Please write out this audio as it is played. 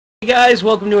Hey guys,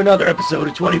 welcome to another episode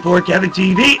of 24 Kevin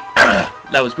TV.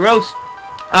 That was gross.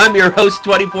 I'm your host,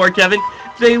 24 Kevin.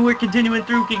 Today we're continuing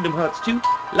through Kingdom Hearts 2.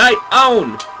 Light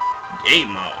on!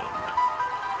 Game on!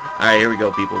 Alright, here we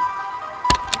go, people.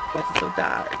 Why is it so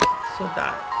dark? It's so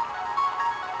dark.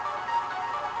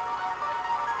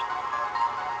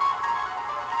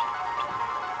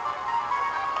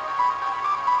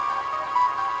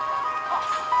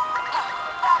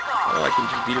 Oh, I can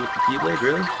just beat it with the Keyblade,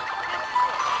 really?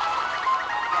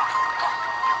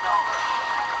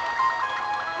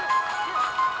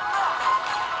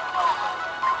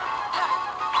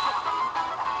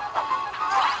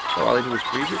 Oh, all I do is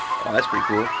freeze it? Oh, that's pretty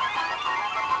cool.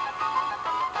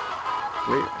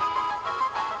 Wait.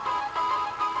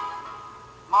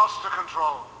 Master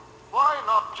Control, why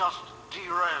not just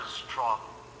de-res Tron?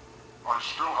 I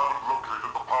still haven't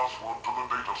located the password to the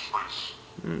data space.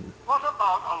 What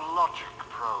about a logic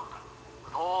probe?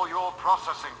 With all your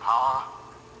processing power,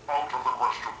 Out of the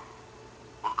question.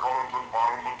 The current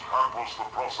environment hampers the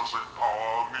processing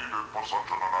power needed for such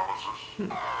an analysis.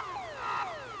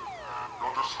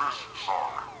 You're dismissed,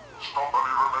 Sark. Stop any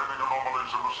remaining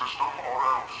anomalies in the system or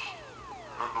else.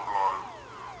 End of line.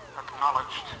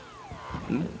 acknowledged.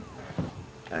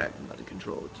 Alright, I'm about to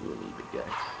control it too, me, big guy.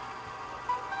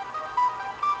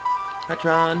 Hi,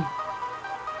 Tron.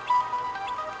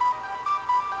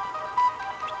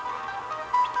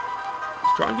 Is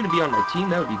Tron gonna be on my team?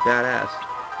 That would be badass.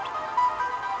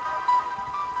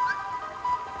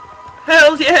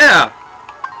 Hells yeah!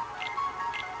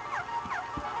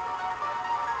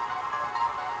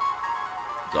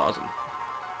 It's awesome. I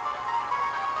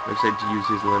said to use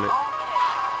his limit.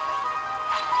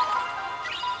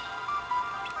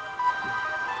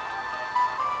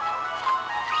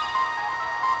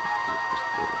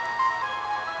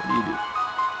 What do you do?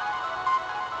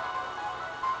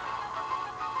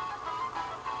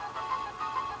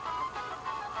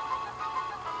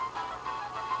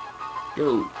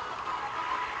 Go.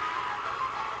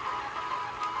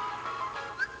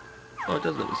 Oh, it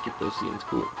does let me skip those scenes.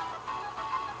 Cool.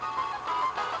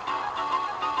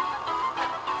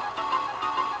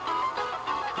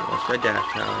 Let's try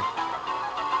Dash Tower.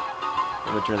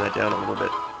 I'm gonna turn that down a little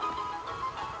bit.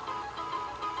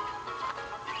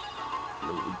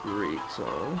 Really great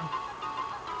song.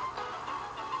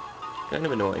 Kind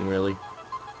of annoying, really.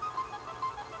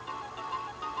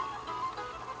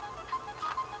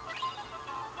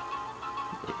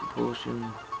 Make a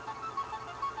potion.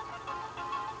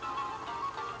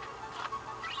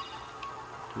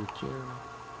 Do a gem.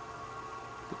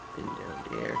 Put the pin down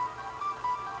there.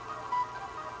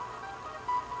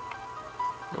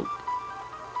 Nope.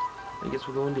 I guess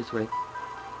we're going this way.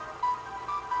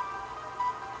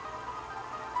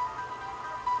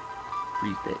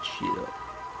 Freeze that shit up.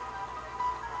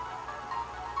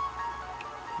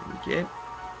 Okay.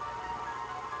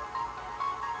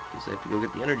 Guess I have to go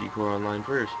get the energy core online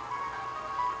first.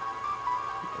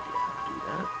 No idea how to do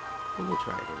that, but we'll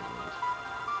try it anyways.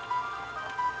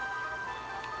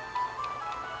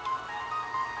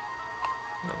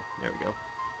 Oh, there we go.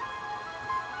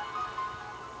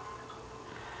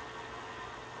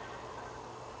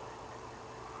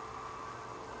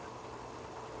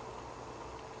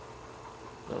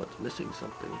 Oh, it's missing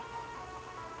something. I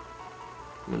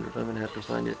wonder if I'm gonna have to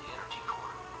find it.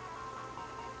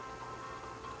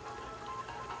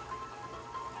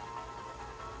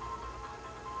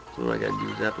 So what I gotta do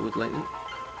is zap it with lightning?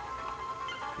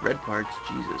 Red parts,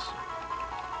 Jesus.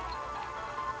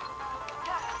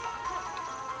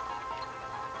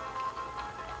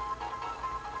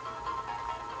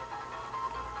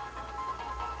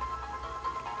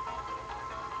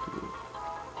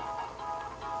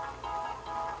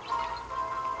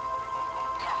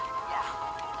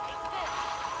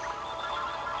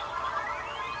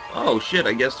 Oh shit,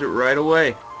 I guessed it right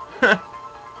away. It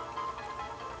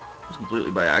was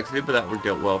completely by accident, but that worked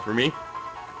out well for me.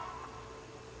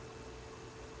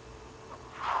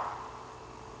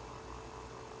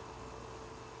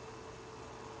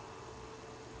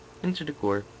 Insert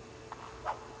decor.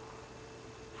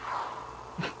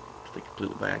 It's like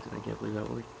completely by accident, I can't believe that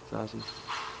worked. It's awesome.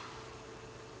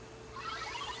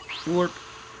 Warp.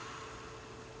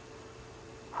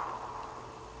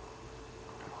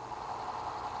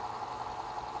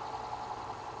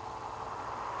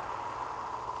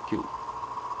 Cool.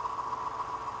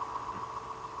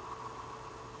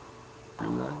 Blue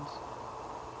lines.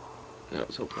 No,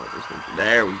 so far this thing.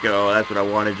 There we go. That's what I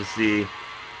wanted to see.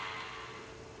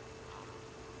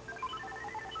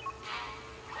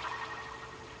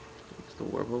 Is the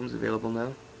warp homes available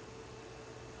now?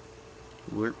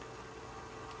 Warp.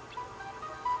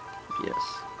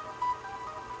 Yes.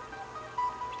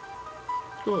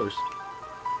 Of course.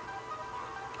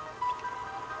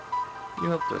 You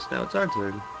helped us, now it's our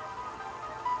turn.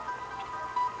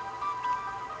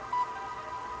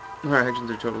 Our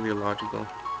actions are totally illogical.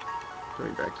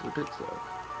 Going back to the pit stop.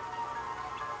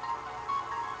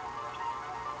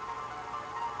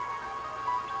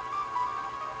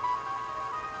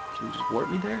 Can you just warp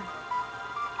me there?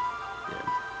 Yeah.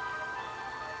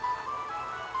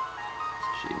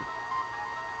 It's cheating.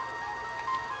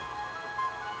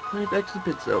 Right back to the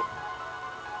pit stop.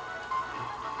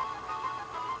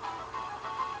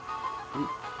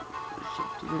 There's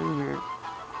something in here.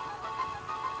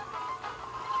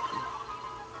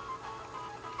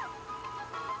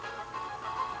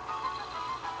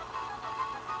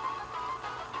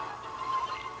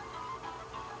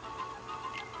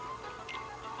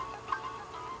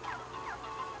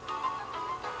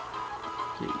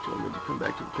 Okay, you told me to come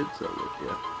back to the pit stop with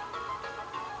you.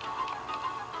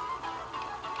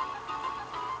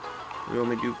 What do you want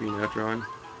me to do for you now, Tron?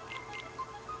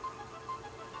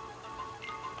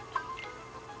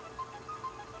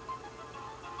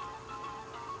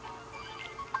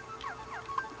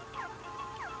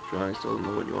 Tron, I still don't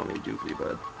know what you want me to do for you,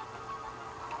 bud.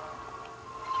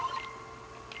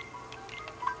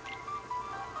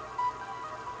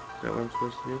 Is that what I'm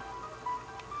supposed to do?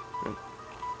 Oh,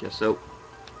 guess so.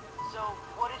 So,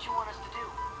 what did you want us to do?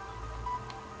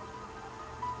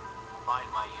 Find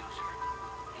my user.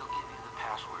 He'll give you the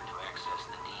password to access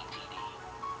the DTD.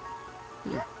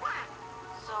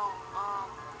 So,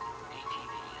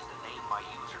 DTD is the name my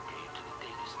user gave to the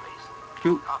data space.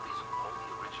 True. Copies of all the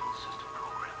original system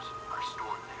programs are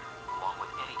stored there, along with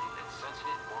anything that's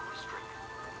sensitive or restricted.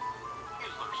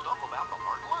 Is there stuff about the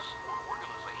Heartless or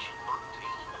Organization 13?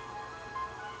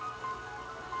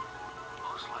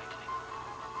 Most likely.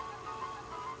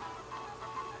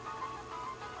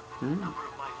 A number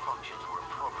of my functions were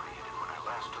appropriated when I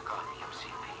last took on the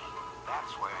MCP. That's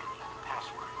why I need the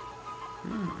password.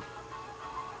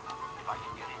 If I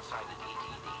can get inside the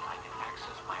DTD, I can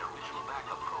access my original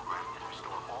backup program and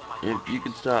restore all my If functions. you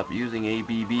could stop using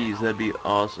ABBs, that'd be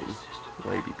awesome.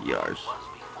 Or ABBRs.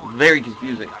 Very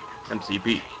confusing.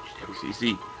 MCP.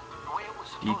 OCC.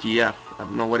 DTF. I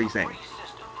don't know what he's saying.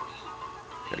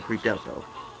 Kinda creeped out though.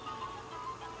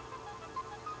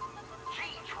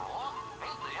 Gee, Tron,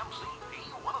 ain't the MCP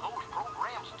one of those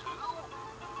programs too?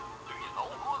 Do you know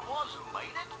who it was who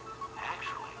made it?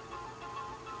 Actually,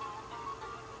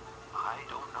 I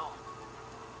don't know.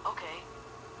 Okay,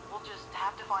 we'll just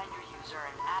have to find your user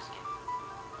and ask him.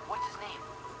 What's his name?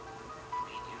 You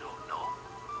mean you don't know?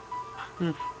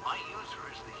 My user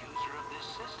is the user of this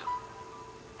system.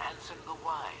 Ansem the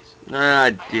Wise.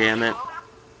 Ah, damn it.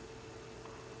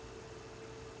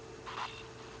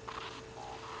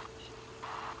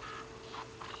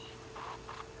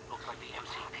 Looks like the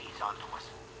MCP's onto us.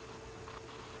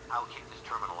 I'll keep this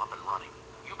terminal up and running.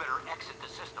 You better exit the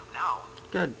system now.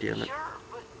 God damn it. Sure,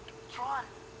 but Tron,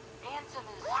 Ansem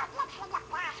is...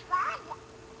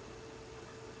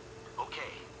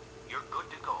 Okay, you're good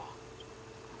to go.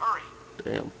 Hurry.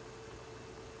 Damn.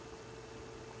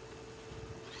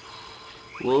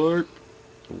 Warp.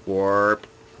 Warp.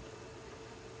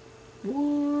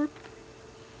 Warp.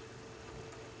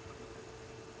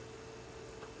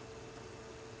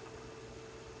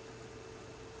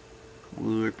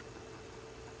 Warp.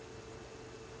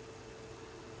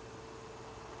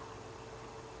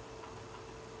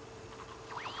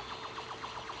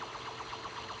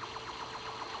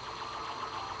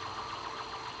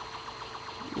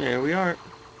 There we are.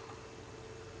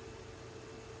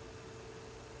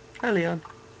 Hi, Leon.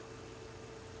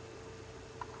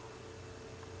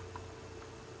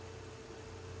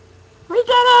 We did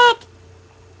it!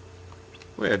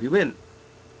 Where have you been?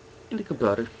 In the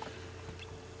computer.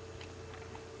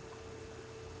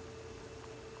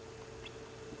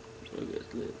 I guess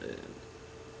you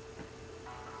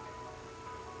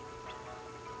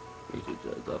should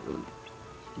just up and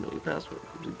know your password.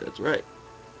 I think that's right.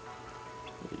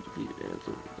 You defeated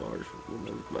Ansem. Large will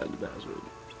never provide the password.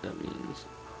 That means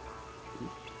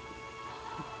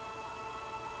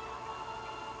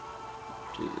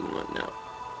choosing what now?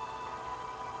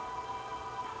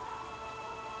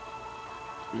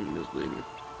 Just leaving.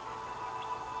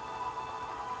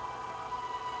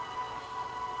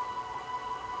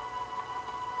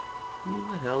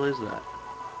 Who the hell is that?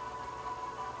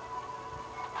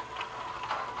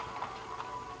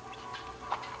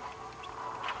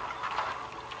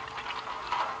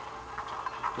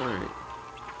 Alright.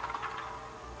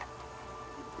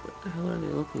 What the hell are they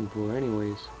looking for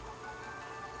anyways?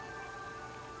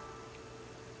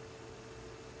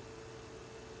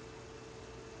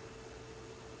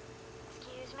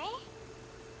 Excuse me?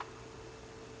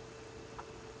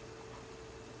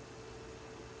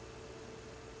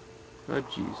 Oh,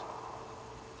 jeez.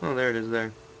 Oh, there it is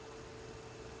there.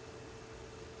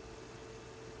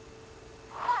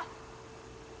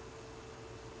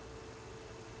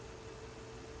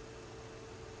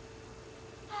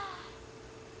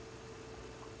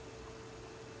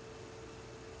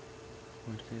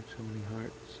 Why do they have so many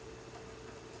hearts?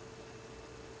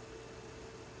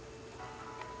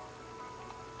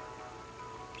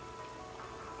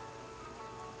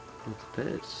 What's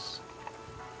this?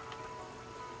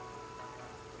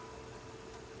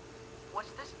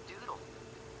 What's this doodle?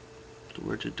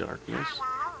 Door to darkness.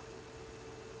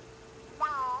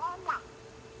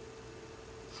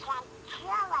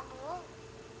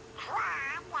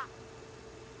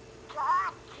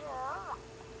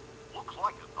 Looks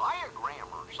like a diagram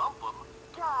or something.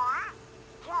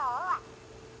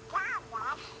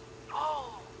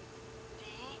 Oh, D,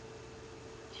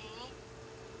 D,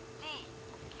 D.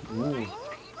 Ooh.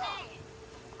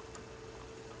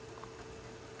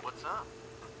 What's up?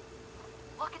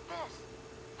 Look at this.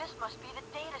 This must be the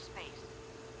data space.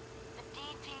 The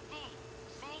DTD.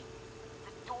 See?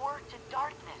 The door to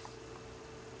darkness.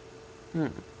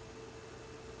 Hmm.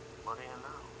 What do you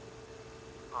know?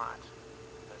 But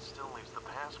that still leaves the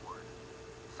password.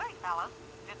 Say, fellas,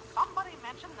 did somebody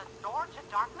mention the door to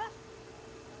darkness?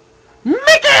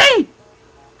 Mickey!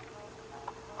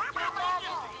 Your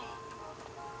Majesty!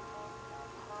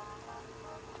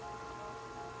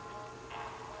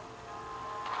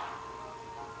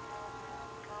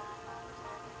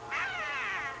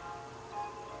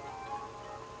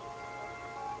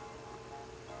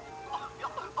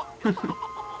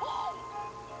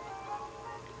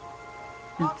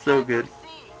 It's so good.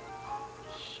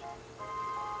 Shh.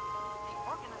 The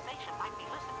organization might be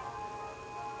listening.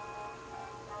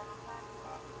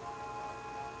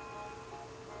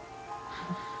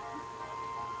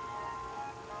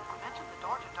 Mention the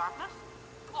door to darkness?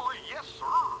 Oh, yes,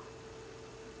 sir.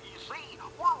 You see,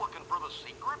 we're looking for the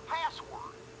secret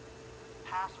password.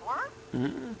 Password?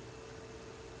 Mm.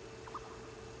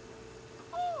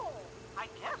 Oh, I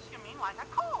guess you mean like a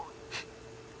code.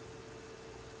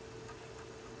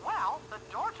 Well, the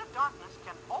door to darkness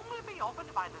can only be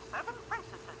opened by the 7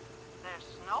 princesses. There's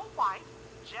Snow White,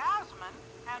 Jasmine,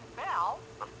 and Belle.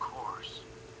 Of course.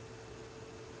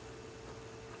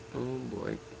 Oh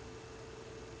boy.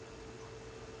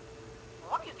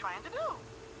 What are you trying to do?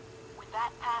 With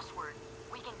that password,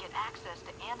 we can get access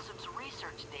to Ansem's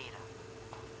research data.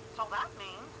 So that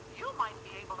means you might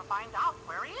be able to find out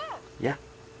where he is. Yeah.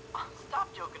 Stop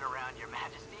joking around, Your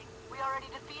Majesty. We already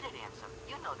defeated Ansem.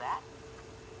 You know that.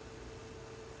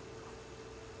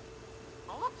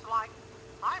 Looks like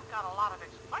I've got a lot of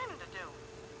explaining to do.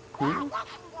 Hmm?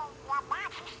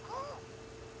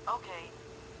 Okay.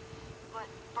 But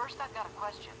first I've got a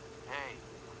question. Hey,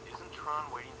 isn't Tron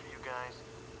waiting for you guys?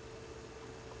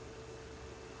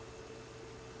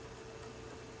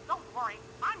 Don't worry,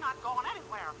 I'm not going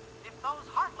anywhere. If those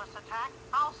Heartless attack,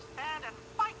 I'll stand and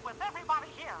fight with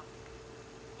everybody here.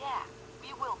 Yeah,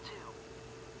 we will too.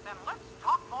 Then let's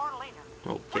talk more later.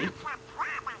 Okay.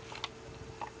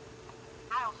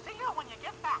 I'll see you when you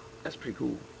get back. That's pretty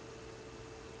cool.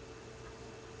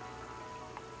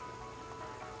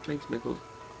 Thanks, Mickles.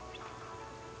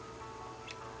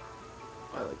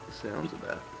 I like the sounds of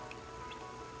that.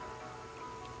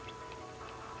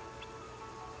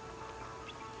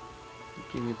 You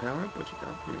gave me power up? What you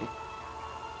got for me?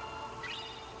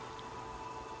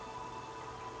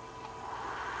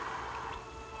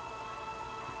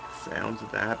 Sounds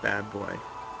of that bad boy.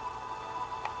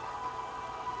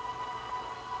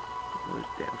 Where's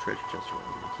the damn treasure chest around?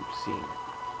 I'm gonna keep seeing it.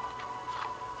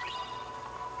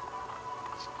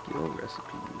 Skill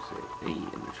recipe, you say. Hey,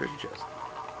 in the treasure chest.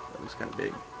 That looks kind of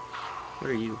big. What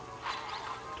are you?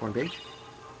 Torn page?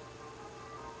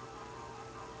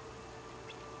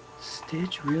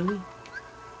 Stitch, really?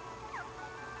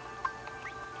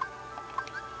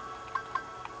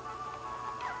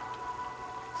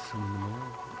 Summon them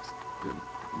all. That's good.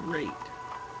 Great.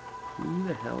 Who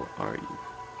the hell are you?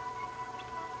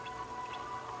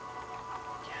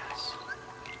 Yes.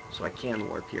 So I can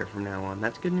warp here from now on.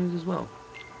 That's good news as well.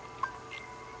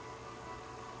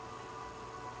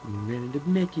 Ran into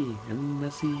Mickey,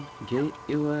 M-I-C-K-E-Y-M-O-U-S-E,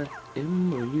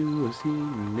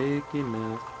 Mickey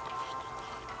Mouse,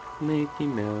 Mickey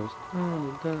Mouse, on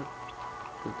the top.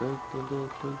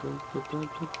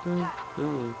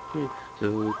 So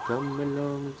come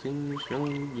along and sing the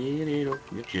song, get it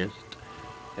off your chest.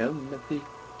 M-I-C-K-E-Y-M-O-U-S-E,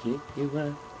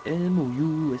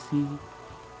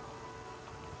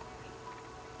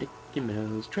 Mickey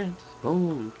Mouse,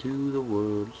 transform to the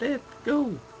world, let's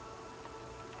go!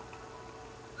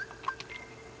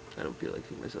 I don't feel like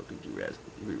seeing myself do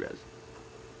re-res.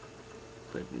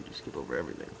 But I need to skip over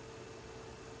everything.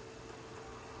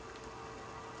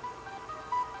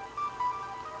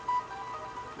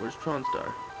 Where's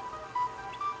Tronstar?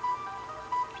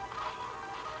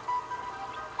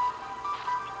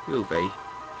 Goofy.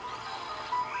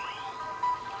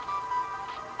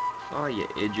 Oh, you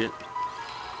idiot.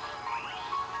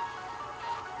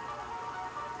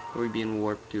 Where are we being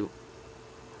warped to?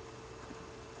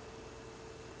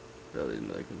 Probably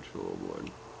my control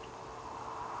board.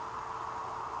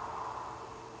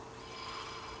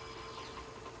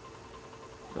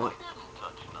 Oh,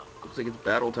 looks like it's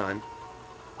battle time.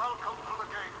 Welcome to the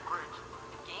game grid.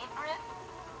 Game grid?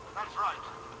 That's right.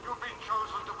 You've been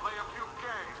chosen to play a few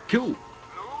games. Cool.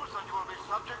 Lose and you will be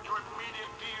subject to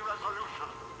immediate de-resolution.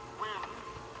 Win?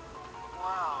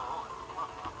 Well,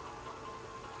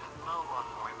 no one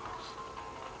wins.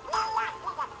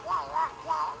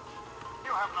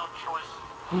 You have no choice.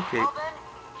 Okay. Well then,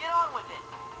 get on with it.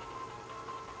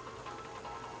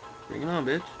 Bring it on,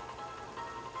 bitch.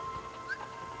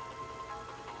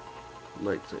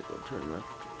 Light cycle, turn left.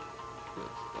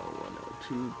 That's L1, L2,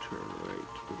 turn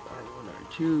right with R1,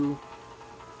 R2.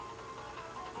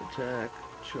 Attack,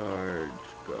 charge,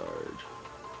 guard.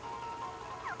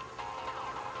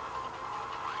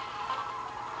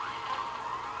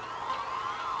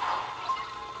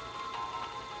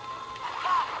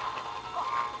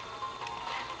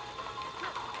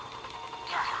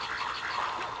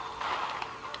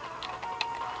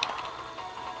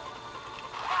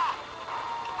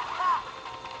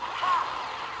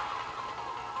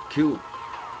 Cool.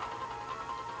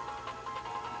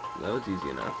 That was easy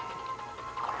enough.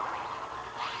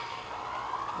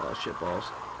 Oh, shit balls.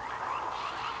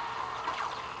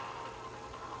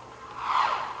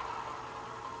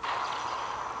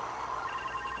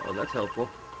 Oh, that's helpful.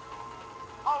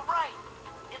 All right.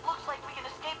 It looks like we can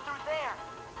escape through there.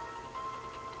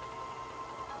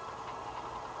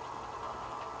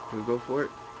 Can we go for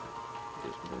it?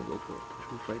 Yes, we're gonna go for it.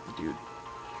 Should we fight the dude?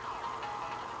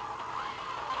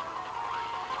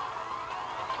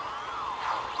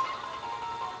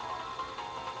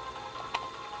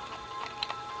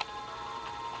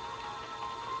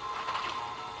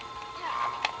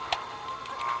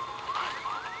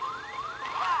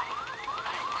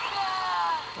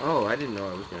 Oh, I didn't know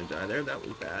I was gonna die there. That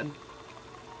was bad.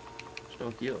 There's no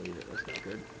heal either. That's not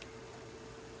good.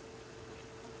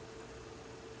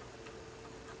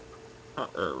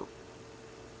 Uh-oh.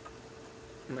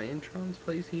 Am I in Tron's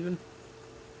place even?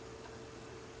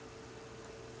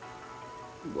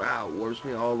 Wow, warps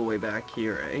me all the way back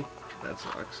here, eh? That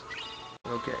sucks.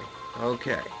 Okay.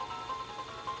 Okay.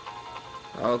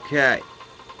 Okay.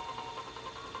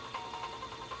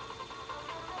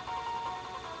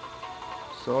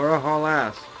 Sora haul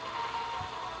ass.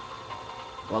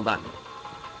 Well done.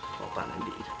 Well done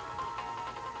indeed.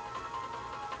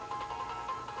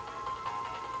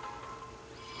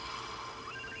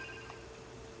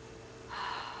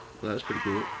 Well, that was pretty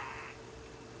cool.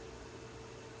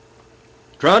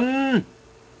 Tron!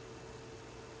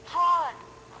 Tron!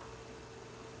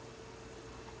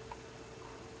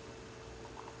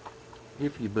 Here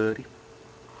for you, buddy.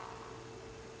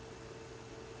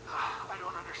 I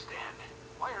don't understand.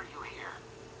 Why are you here?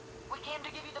 We came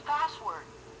to give you the password.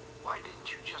 Why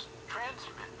didn't you just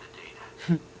transmit the data?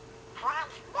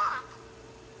 Transmit?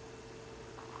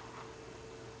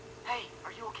 Hey,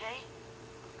 are you okay?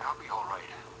 I'll be all right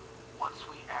once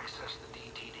we access the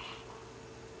DTD.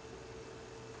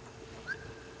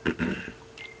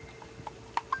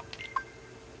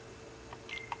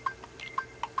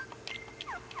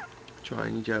 Tron, I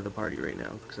need you out of the party right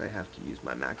now, because I have to use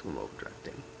my maximum overdrive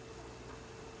thing.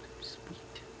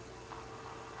 Sweet.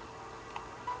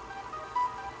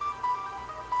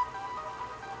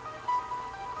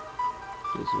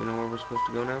 Okay, so we know where we're supposed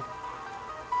to go now?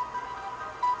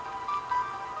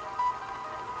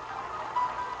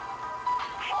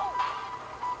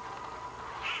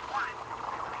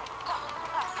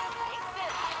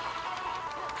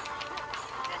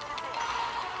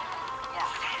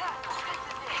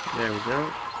 There we go.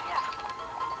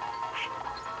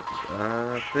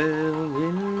 I fell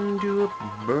into a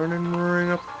burning ring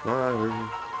of fire.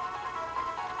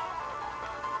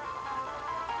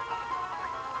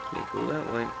 Can't go that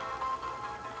way.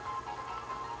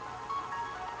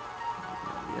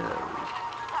 Yeah.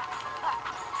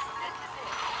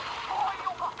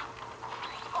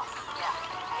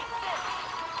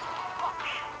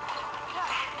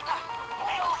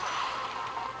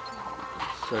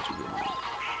 Such a good move.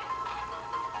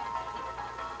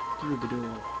 Through the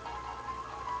door.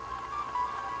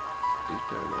 These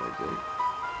paranoids, eh?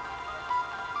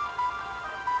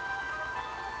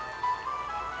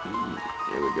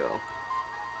 Here we go.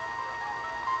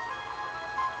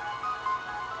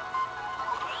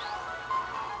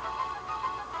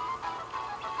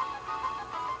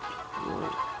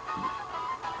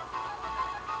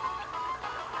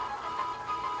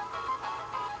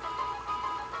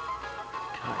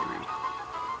 Kyrie.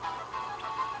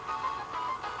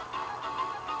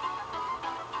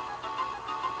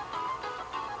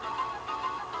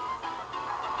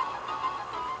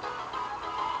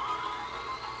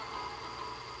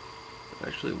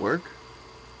 Actually work?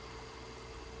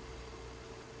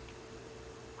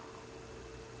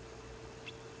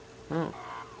 Oh.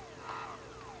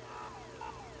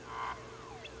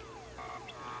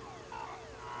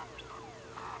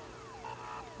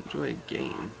 Enjoy a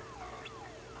game.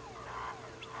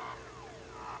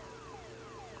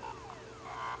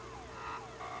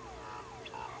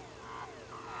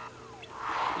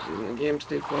 Is the game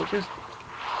stay focused?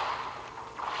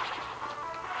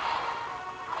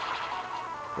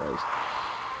 Christ.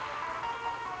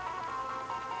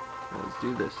 Let's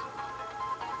do this.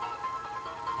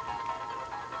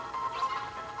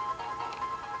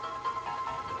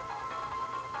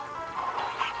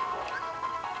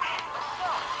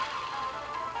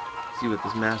 See what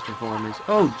this master form is.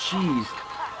 Oh, jeez.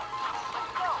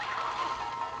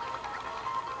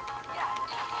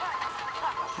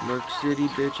 Merc City,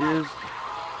 bitches.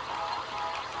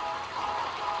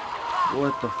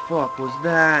 What the fuck was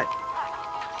that?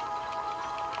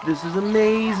 This is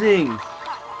amazing.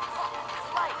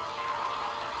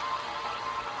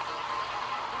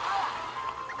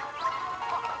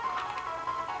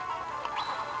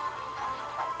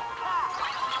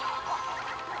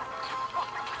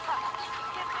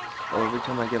 Oh, every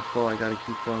time I get full, I gotta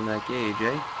keep filling that gauge,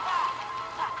 eh?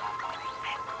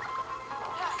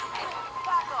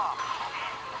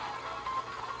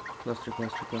 Cluster,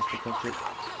 cluster, cluster, cluster.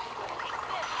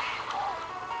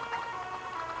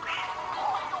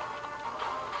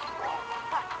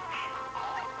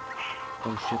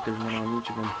 Oh shit, there's one on each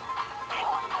of them.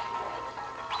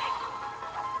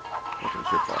 Okay,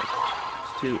 shit balls.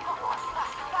 It's two.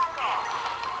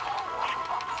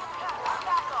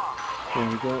 There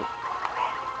we go.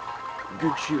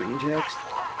 Good shooting, Text.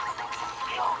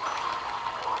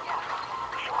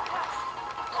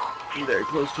 I'm very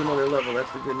close to another level,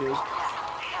 that's the good news.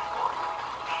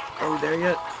 Are we there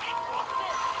yet?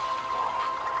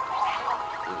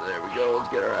 There we go, let's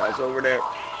get our ass over there.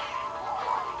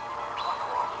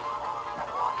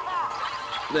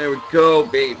 There we go,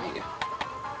 baby.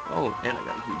 Oh, and I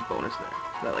got a huge bonus there.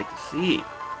 That's what I like to see.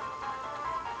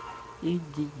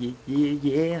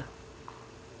 Yeah.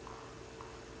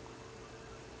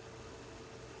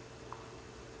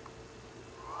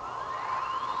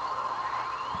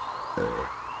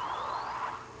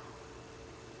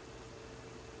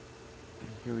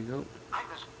 Here we go. I'm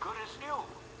as good as new.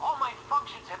 All my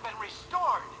functions have been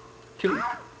restored. Two.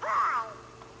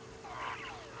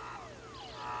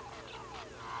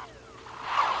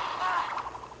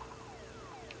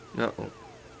 Uh-oh.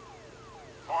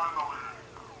 Finally,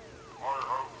 I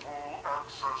have full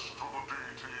access to the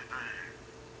DTD.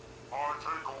 My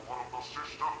takeover of the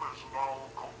system is now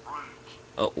complete.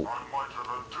 Uh-oh. I might have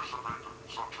anticipated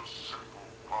such a simple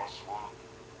password.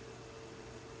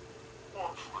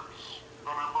 What's this?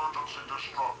 An emergency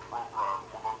destruct program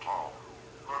for the tower.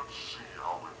 Let's see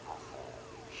how it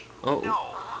performs. Uh-oh. No.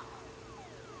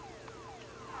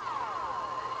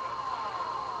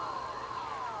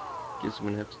 Guess I'm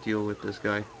gonna have to deal with this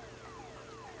guy.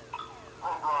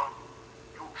 Program,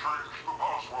 you changed the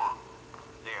password.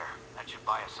 There, that should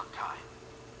buy us some time.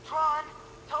 Tron,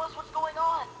 tell us what's going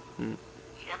on. The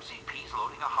MCP's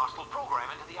loading a hostile program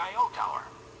into the I.O. tower.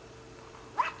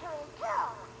 What do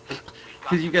we do?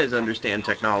 Because you guys understand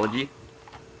technology.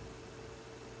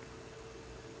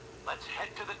 Let's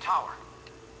head to the tower.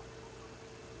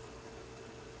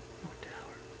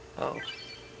 Oh.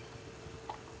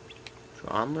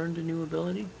 Tron learned a new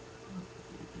ability?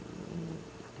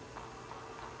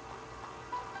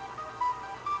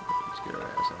 Let's get our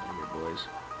ass out of here, boys.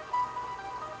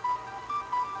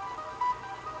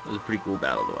 That was a pretty cool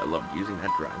battle, though. I loved using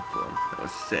that drive form. That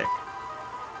was sick.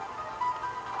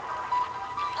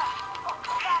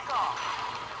 Back off.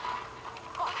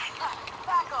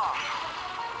 Back off.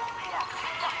 Yeah.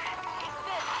 It's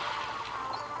this.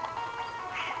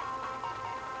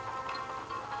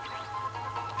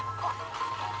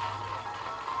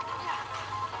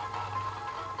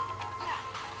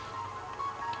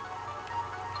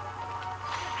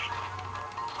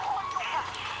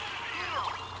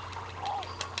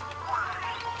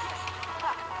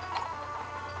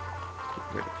 Get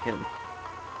rid of him.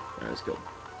 Alright, let's go.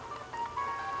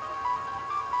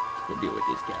 We'll deal with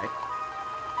this guy.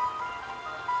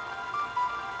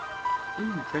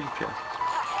 Ooh, treasure chest.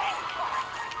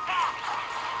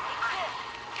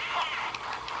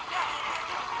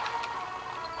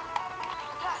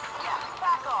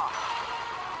 Back off.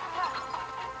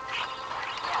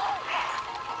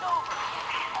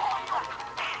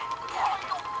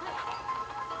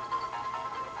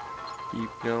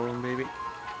 Keep going, baby.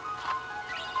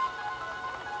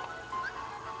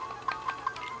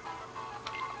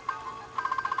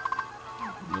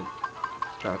 Nope.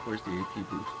 Stop. Where's the AP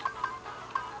boost?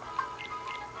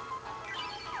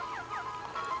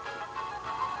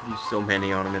 There's so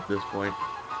many on him at this point.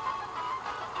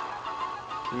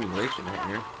 Simulation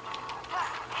hanger.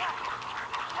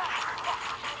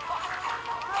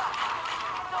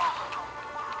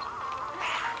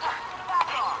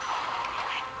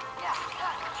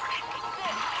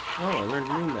 Oh, I learned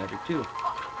new magic too.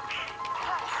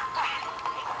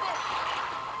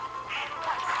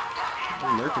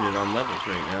 I'm working it on levels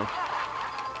right now.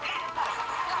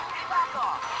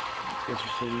 These guys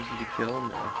are so easy to kill. No,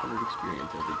 100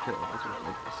 experience every kill. That's what I'd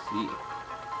like to see.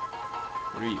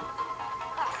 What are you?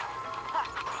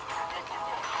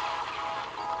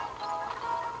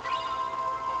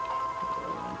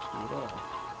 Do it all.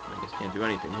 I guess can't do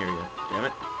anything here yet. Damn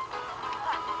it.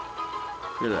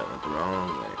 Look at that, went the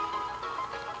wrong way.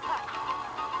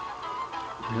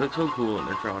 They look so cool in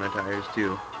their Toronto tires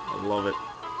too. I love it.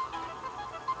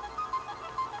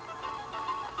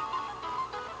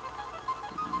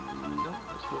 No,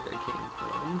 that's where I came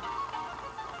from.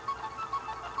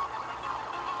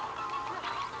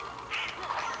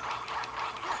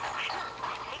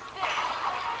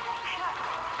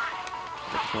 I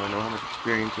just want to know how much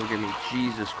experience will give me.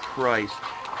 Jesus Christ.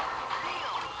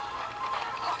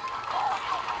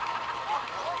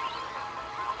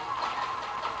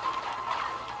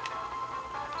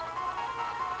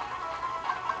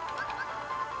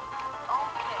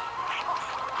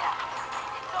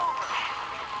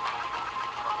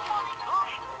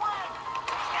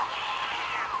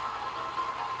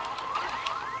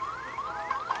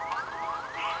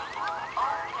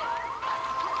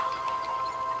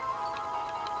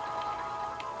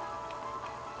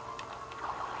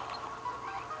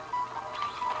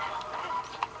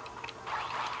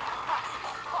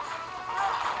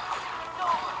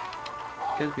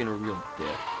 This guy's being a real dick.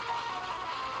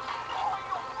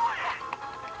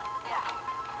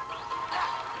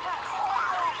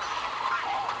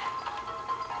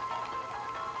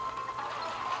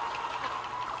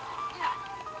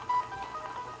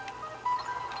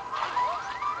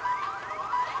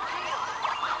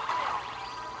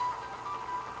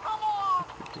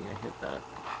 Good thing I hit that.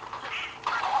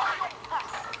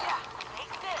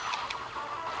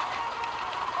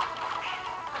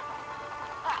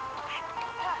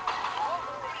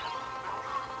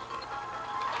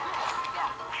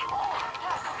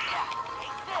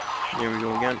 There we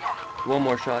go again. One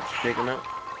more shot to take him out.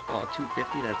 Oh,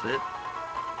 250, that's it.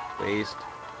 Waste.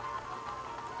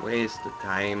 Waste of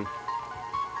time.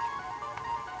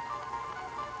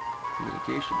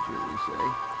 Communications, really say.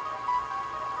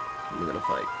 We're gonna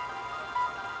fight.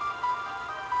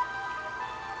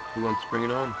 Who wants to bring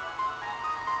it on?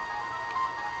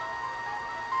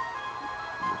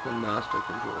 There's no master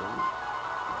control.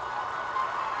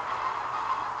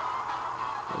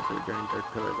 There's a giant dark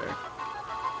pillar there.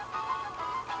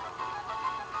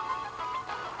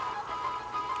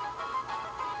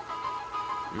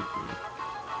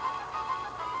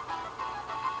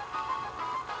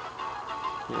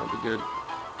 Yeah, I'll be good.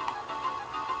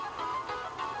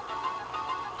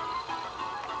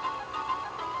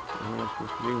 What am I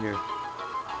supposed to do here?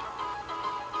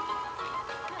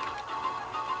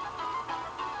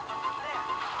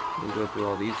 Let me go through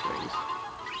all these things.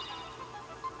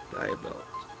 Gaia belt.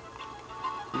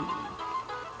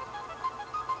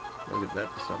 I'll give that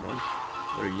to someone.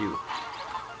 What are you?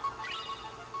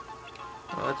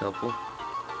 Oh, that's helpful.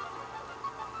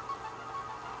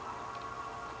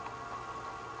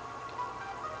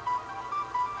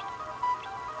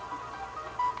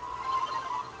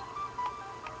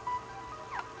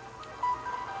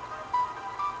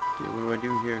 Okay, what do I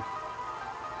do here?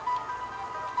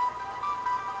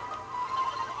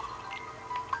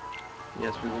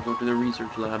 Yes, we will go to the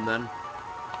research lab then.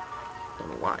 Don't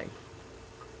know why.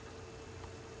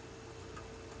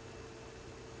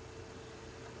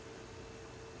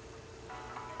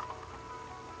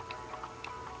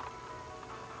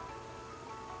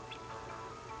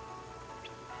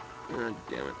 Ah,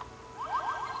 damn it.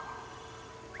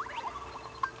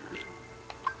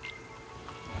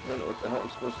 I don't know what the hell I'm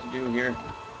supposed to do here.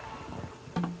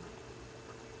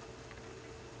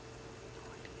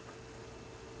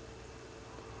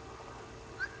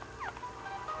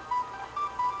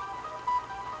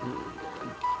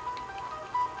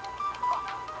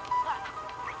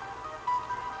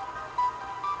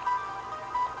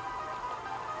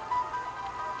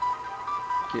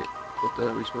 Okay, what the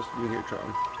hell are we supposed to do here,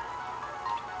 Tron?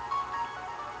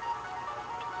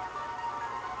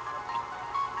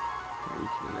 Move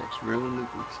to the next room. We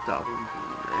can stop him from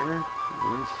there.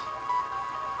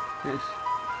 This.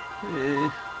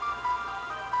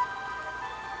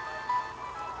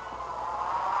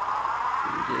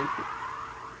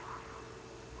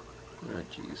 Ah,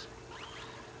 jeez.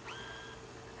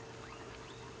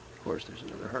 Of course, there's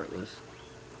another Heartless.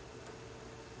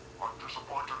 I'm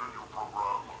disappointed in you,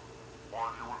 program.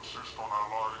 Why do you insist on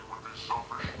allying with these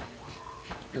selfish users?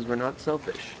 Because we're not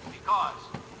selfish. Because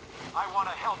I want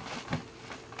to help you.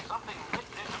 Something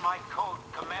written into my code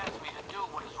commands me to do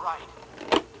what is right.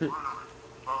 Really?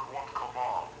 And what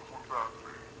command would that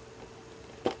be?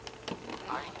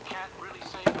 I can't really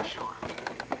say for sure.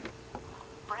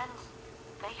 Friends,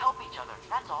 they help each other,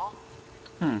 that's all.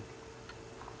 Hmm.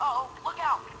 Uh-oh, look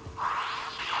out!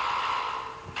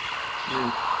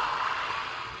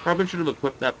 Probably should have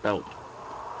equipped that belt.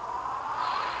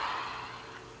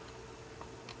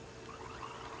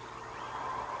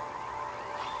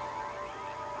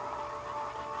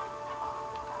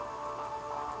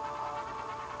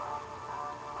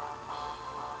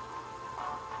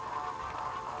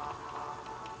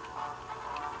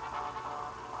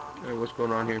 Hey, what's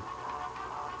going on here?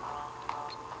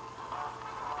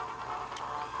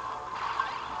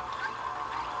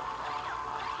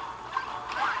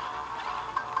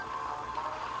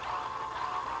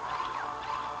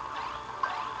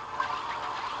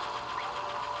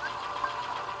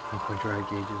 My dry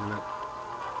gauge, isn't it?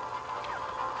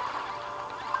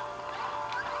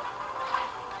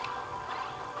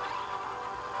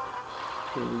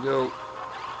 Here we go.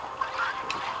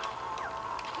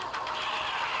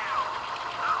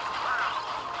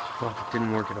 Fuck, it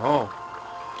didn't work at all.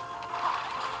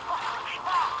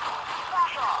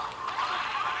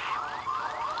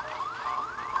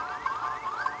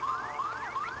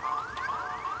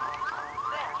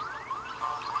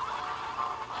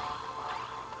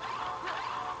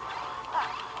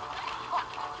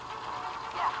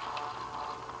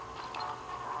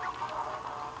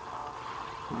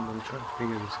 I'm trying to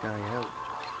figure this guy out.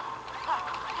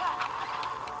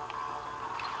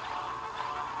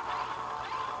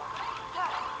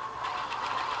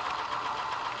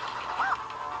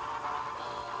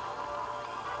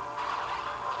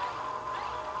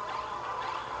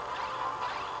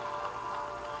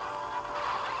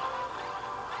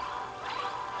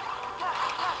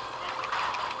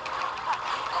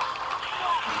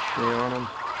 Stay on him.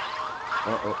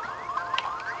 Uh-oh.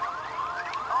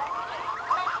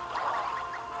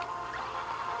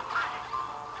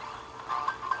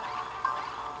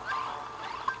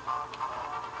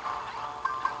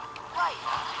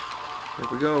 There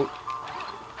we go.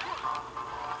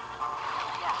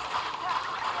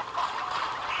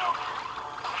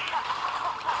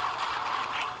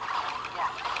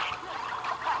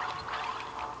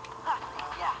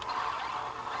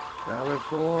 Valor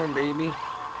form, baby.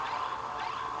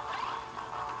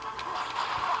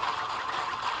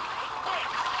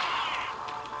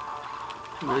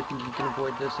 You really think you can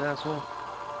avoid this, asshole?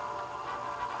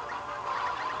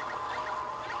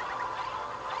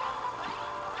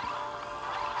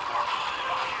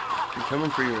 I'm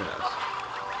coming for your ass.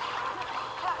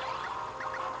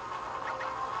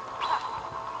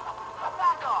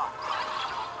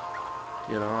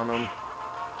 Get on him.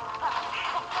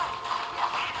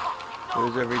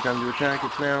 There's every time to attack,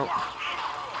 it's now.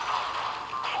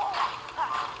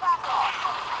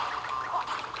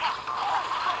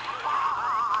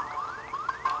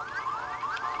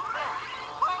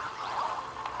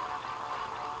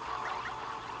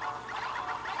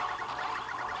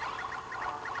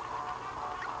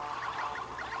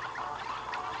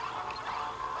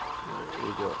 There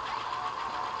we go.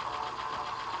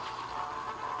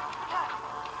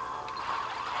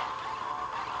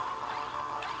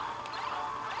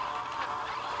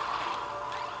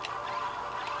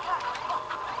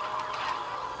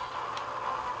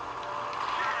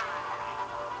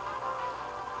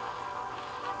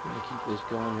 I'm gonna keep this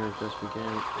going here as best we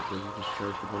can, because we just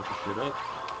charged a bunch of shit up.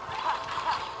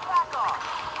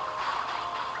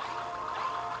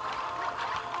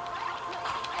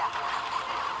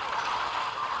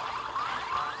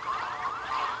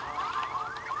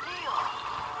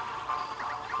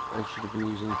 I should have been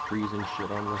using freezing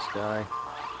shit on this guy.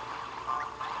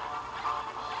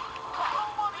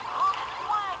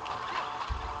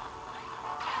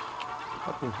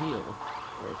 Fucking heal.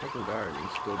 Or fucking guard and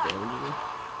still damaging me.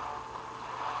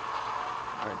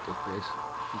 Alright, Dickface.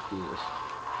 Let's do this.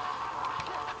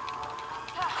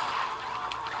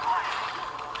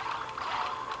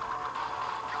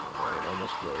 Alright,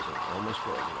 almost frozen. Almost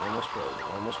frozen. Almost frozen.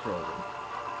 Almost frozen.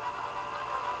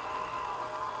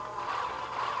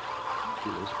 See,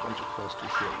 there's a bunch of cluster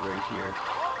shit right here.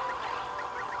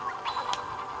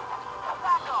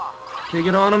 Can you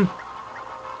get on him?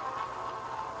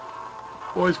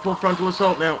 Boys, full frontal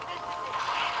assault now.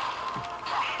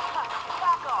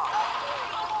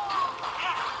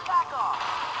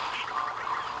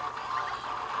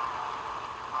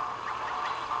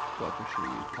 Fucking should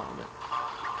have used Comet.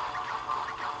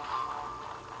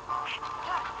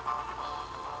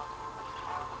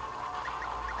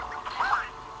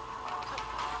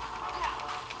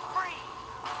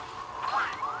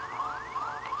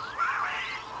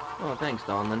 Oh, thanks,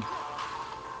 Donlin.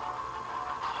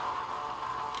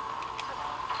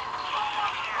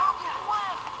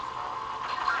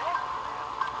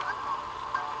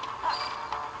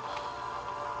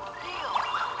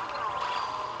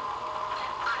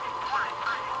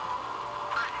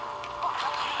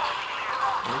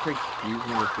 I think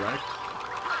using reflect.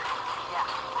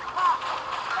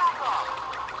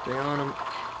 Stay on him.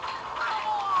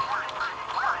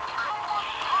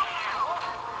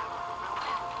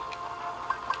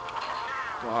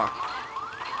 Fuck.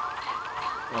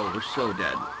 Oh, we're so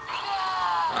dead.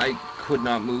 I could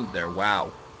not move there.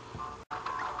 Wow.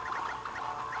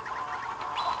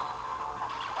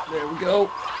 There we go.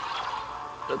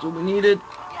 That's what we needed.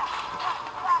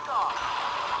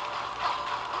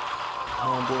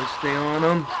 Come on, boys, stay on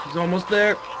him. He's almost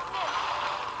there.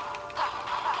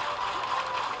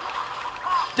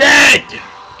 Dead!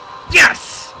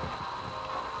 Yes!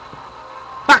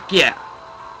 Fuck yeah!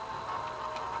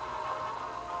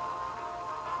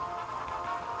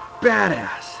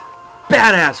 Badass.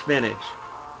 Badass finish.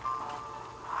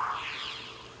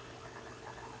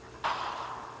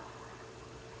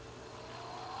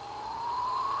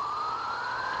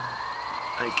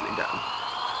 Nicely done.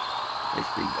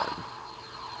 Nicely done.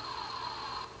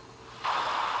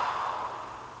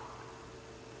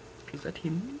 Is that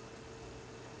him?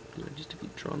 Did I just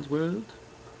defeat Tron's world?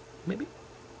 Maybe?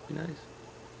 Be nice.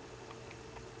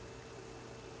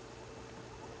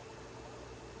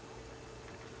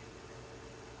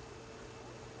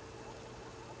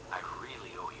 I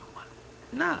really owe you one.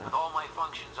 Nah. With all my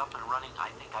functions up and running, I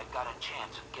think I've got a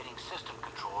chance of getting system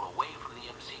control away from the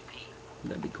MCP.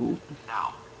 That'd be cool.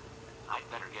 Now, I'd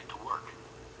better get to work.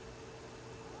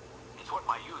 It's what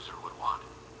my user would want.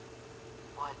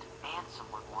 What Ansem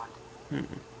would want.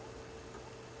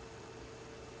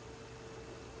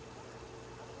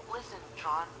 Listen,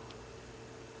 Tron.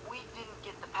 We didn't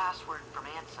get the password from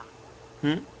Ansem.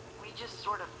 We just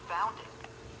sort of found it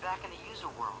back in the user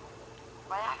world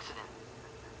by accident.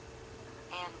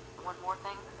 And one more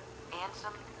thing,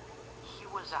 Ansem, he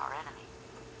was our enemy.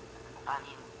 I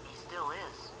mean, he still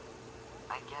is,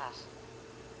 I guess.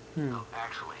 No,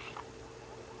 actually,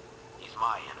 he's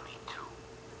my enemy too.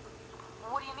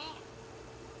 What do you mean?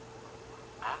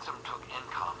 Ansem took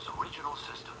Encom's original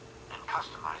system and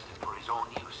customized it for his own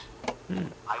use.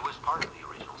 I was part of the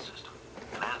original system,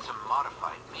 and Ansem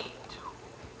modified me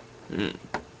too.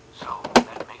 So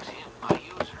that makes him my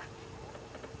user.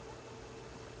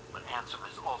 But Ansem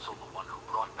is also the one who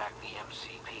brought back the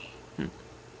MCP.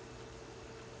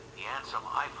 The Ansem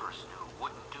I first knew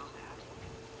wouldn't do that.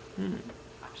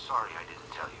 I'm sorry I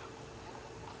didn't tell you.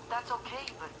 That's okay,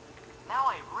 but now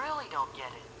I really don't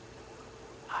get it.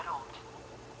 I don't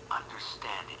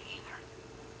understand it either.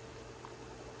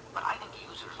 But I think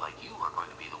users like you are going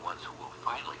to be the ones who will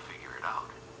finally figure it out.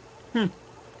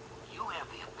 You have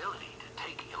the ability to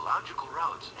take illogical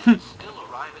routes and still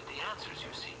arrive at the answers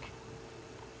you seek.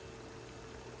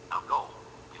 Now go,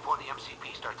 before the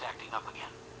MCP starts acting up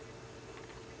again.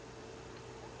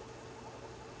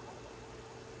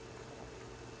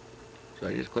 Should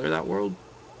I just clear that world?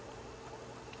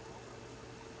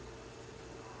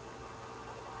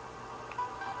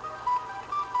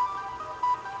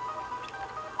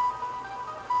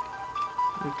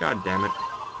 God damn it.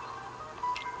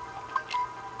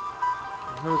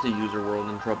 How is the user world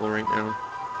in trouble right now?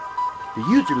 The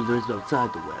user lives outside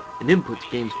the web and inputs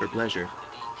games for pleasure.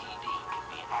 The DTD can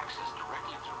be accessed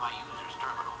directly through my user's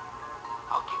terminal.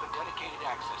 I'll keep a dedicated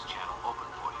access channel open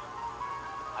for you.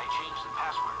 I changed the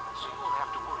password, so you won't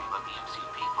have to worry about the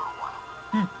MCP for a while.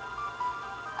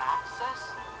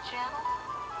 Access channel?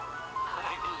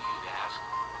 I knew you'd ask.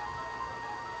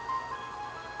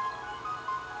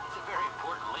 It's a very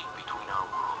important link between our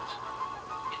worlds.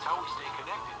 It's how we stay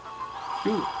connected.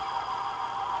 Ooh.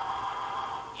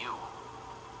 You,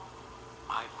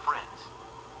 my friends,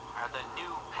 are the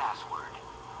new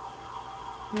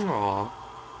Aww.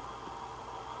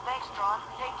 Thanks, Tron.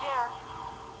 Take care.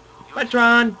 Bye,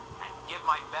 Tron. Give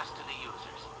my best to the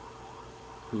users.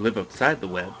 Who live outside the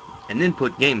web and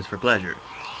input games for pleasure.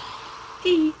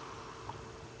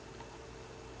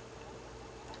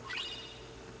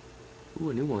 Ooh,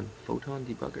 a new one. Photon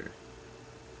Debugger.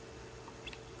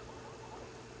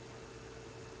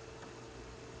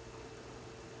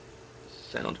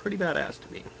 Sounds pretty badass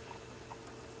to me.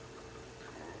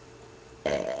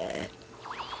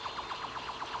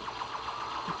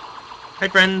 Hi,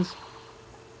 friends.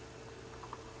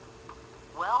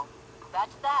 Well,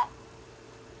 that's that.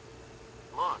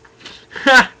 Look,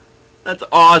 Ha! That's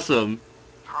awesome.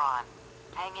 Tron,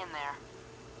 hang in there.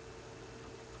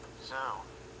 So,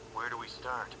 where do we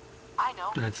start? I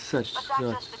know. That's such Let's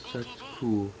access the DTD.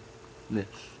 coolness.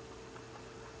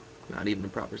 Not even a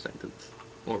proper sentence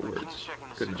or The words. King's checking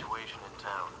the Good enough. situation in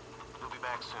town. He'll be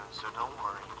back soon, so don't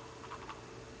worry.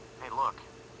 Hey, look.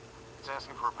 It's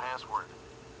asking for a password.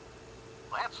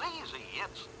 that's easy.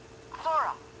 It's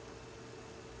Sora.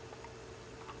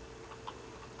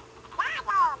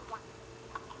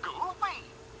 Goofy.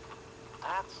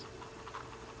 That's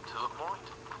to the point.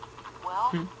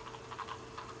 Well,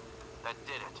 That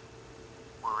did it.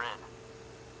 We're in.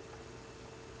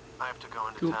 I have to go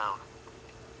into Cool. town.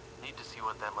 Need to see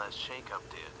what that last shakeup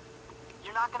did.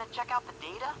 you're not gonna check out the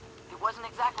data? It wasn't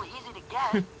exactly easy to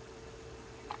get.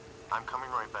 I'm coming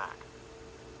right back.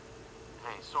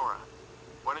 Hey, Sora.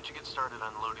 Why don't you get started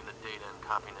unloading the data and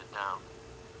copying it down?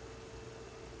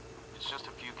 It's just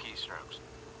a few keystrokes.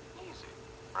 Easy,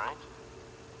 right?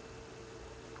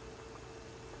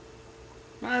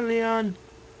 Bye, Leon.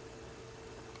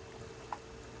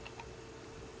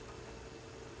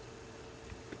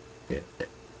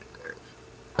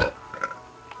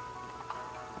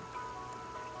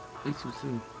 This was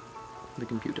in the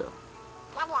computer.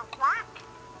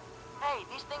 Hey,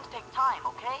 these things take time,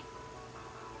 okay?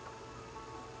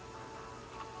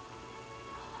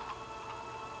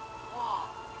 Whoa,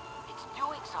 it's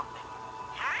doing something.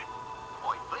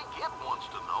 I think it wants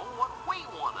to know what we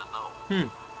want to know.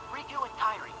 Riku and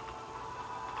Kairi.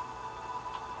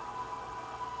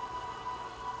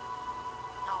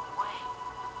 No way.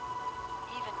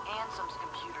 Even Ansem's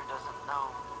computer doesn't know.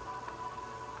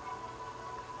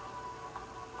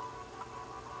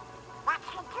 What's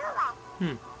he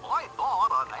doing? I thought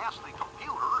I'd ask the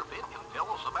computer if it can tell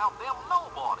us about them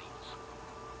nobodies.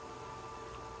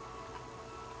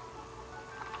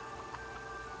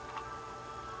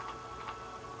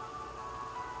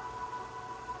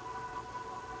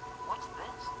 What's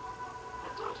this?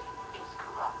 The data is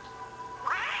corrupt.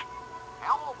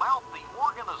 How about the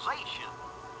organization?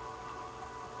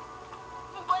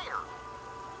 There.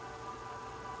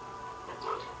 The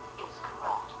data is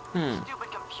corrupt. Stupid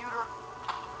computer.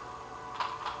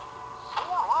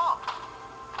 Sora.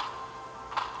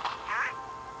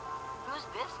 Who's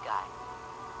this guy?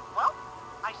 Well,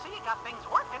 I see you got things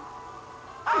working.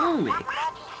 Only. Your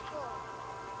Majesty.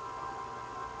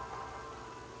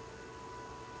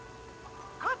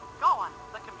 Good going.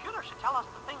 The computer should tell us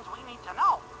the things we need to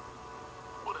know.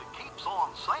 But it keeps on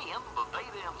saying the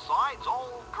data inside's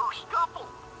all kerscuffle.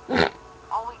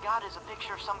 All we got is a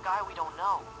picture of some guy we don't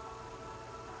know.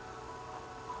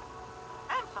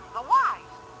 Ansem the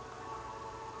Wise.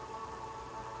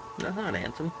 Not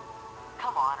handsome.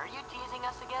 Come on, are you teasing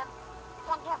us again?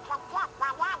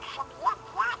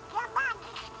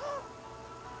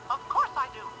 Of course I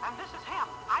do. And this is him.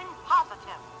 I'm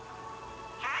positive.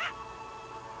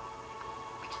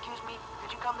 Excuse me,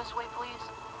 could you come this way, please?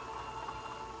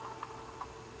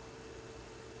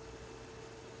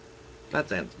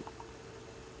 That's handsome.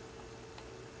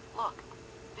 Look,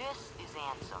 this is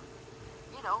Ansem.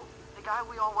 You know, the guy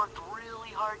we all worked really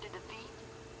hard to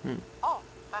defeat. Oh,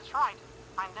 that's right.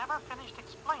 I never finished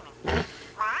explaining.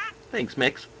 Thanks,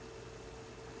 Mix.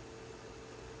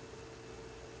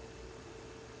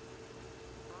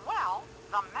 Well,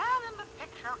 the man in the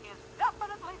picture is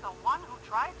definitely the one who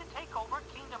tried to take over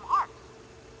Kingdom Hearts.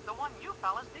 The one you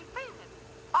fellas defeated.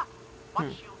 But what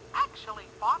you actually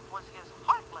fought was his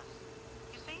Heartless.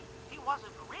 You see, he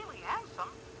wasn't really Ansem.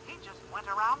 He just went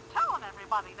around telling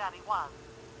everybody that he was.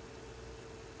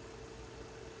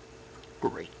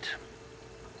 Great.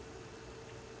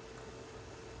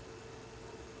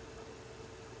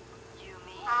 You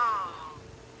mean? Huh?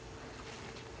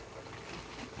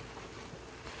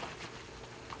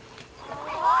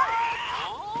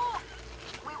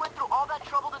 We went through all that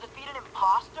trouble to defeat an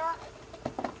imposter?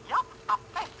 Yup, a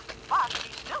fake. But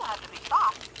he still had to be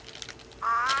stopped.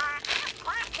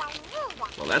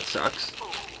 Well, that sucks.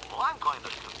 Oh, I'm kind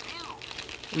of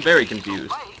confused. I'm very He's a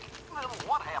confused. fake, then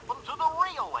what happened to the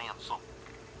real Ansem?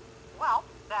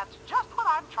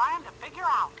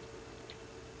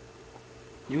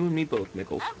 You and me both,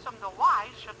 Mickles. Ansem the Wise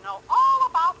should know all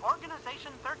about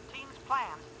Organization 13's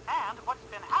plans and what's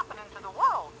been happening to the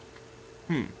world.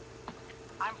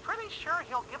 I'm pretty sure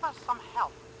he'll give us some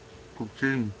help.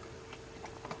 Okay.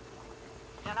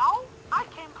 You know, I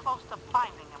came close to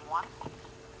finding him once.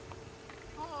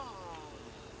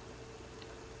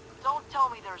 Don't tell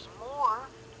me there's more.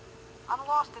 I'm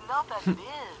lost enough as it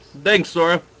is. Thanks,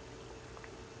 Sora.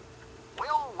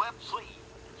 Well, let's see.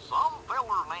 Some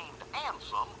feller named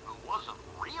Ansem, who wasn't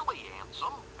really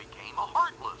Ansem, became a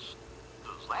Heartless.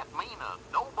 Does that mean a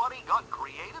nobody got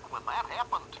created when that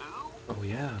happened too? Oh,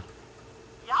 yeah.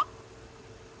 Yup.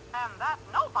 And that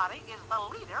nobody is the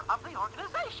leader of the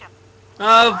organization.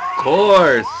 Of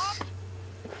course.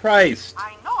 Christ.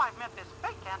 I know I've met this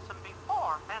fake Ansem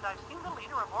before, and I've seen the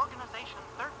leader of Organization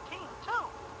 13 too.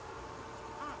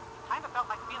 Kind of felt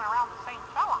like being around the same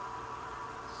fella.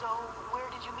 So, where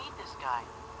did you meet this guy?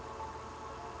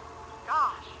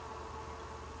 Gosh,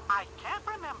 I can't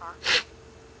remember.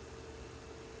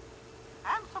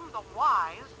 Ansem the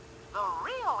Wise, the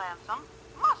real Ansem,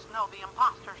 must know the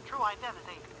imposter's true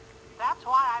identity. That's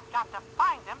why I've got to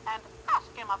find him and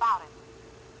ask him about it.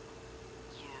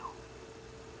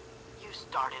 You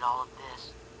started all of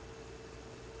this.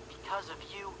 Because of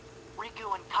you,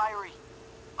 Riku and Kairi.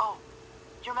 Oh,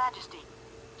 Your Majesty,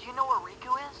 do you know where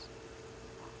Riku is?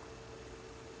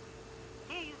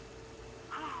 He's...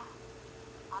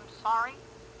 I'm sorry,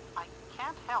 I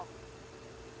can't help.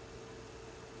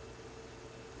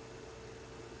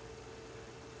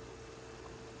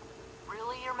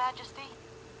 Really, Your Majesty?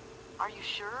 Are you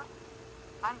sure?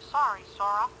 I'm sorry,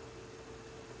 Sora.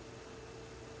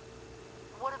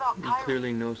 What about You Kairi?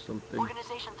 clearly know something.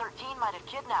 Organization 13 might have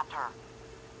kidnapped her.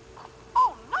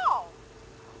 Oh no!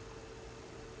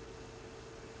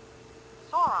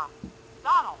 Sora,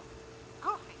 Donald,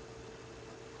 Goofy.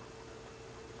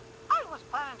 I was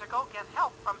planning to go get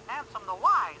help from Ansem the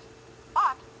Wise,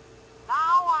 but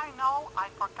now I know I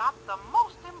forgot the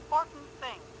most important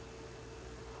thing.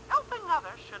 Helping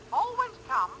others should always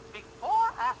come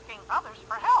before asking others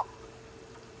for help.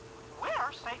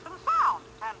 We're safe and sound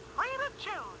and free to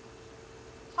choose.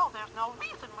 So there's no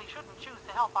reason we shouldn't choose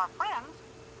to help our friends.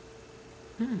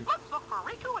 Let's look for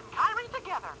Riku and Kairi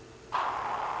together.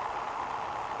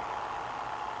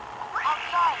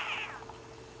 Outside!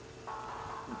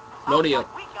 Loading Sounds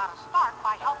up. like we gotta start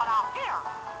by helping out here.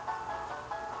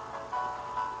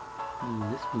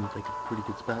 This seems like a pretty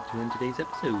good spot to end today's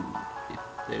episode. If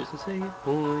there's a save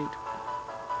point.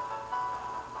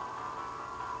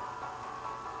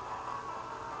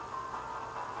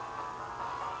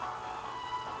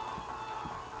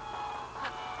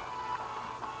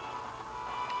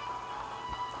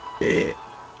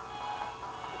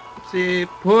 Save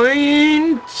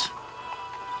point!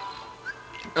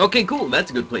 Okay, cool.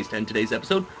 That's a good place to end today's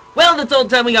episode. Well, that's all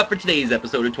the time we got for today's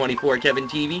episode of 24 Kevin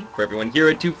TV. For everyone here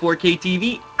at 24K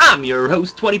TV, I'm your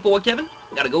host, 24 Kevin.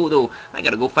 I gotta go, though. I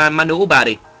gotta go find my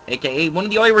nobody, aka one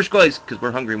of the Irish guys, because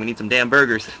we're hungry and we need some damn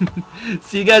burgers.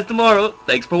 See you guys tomorrow.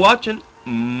 Thanks for watching.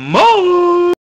 Mo!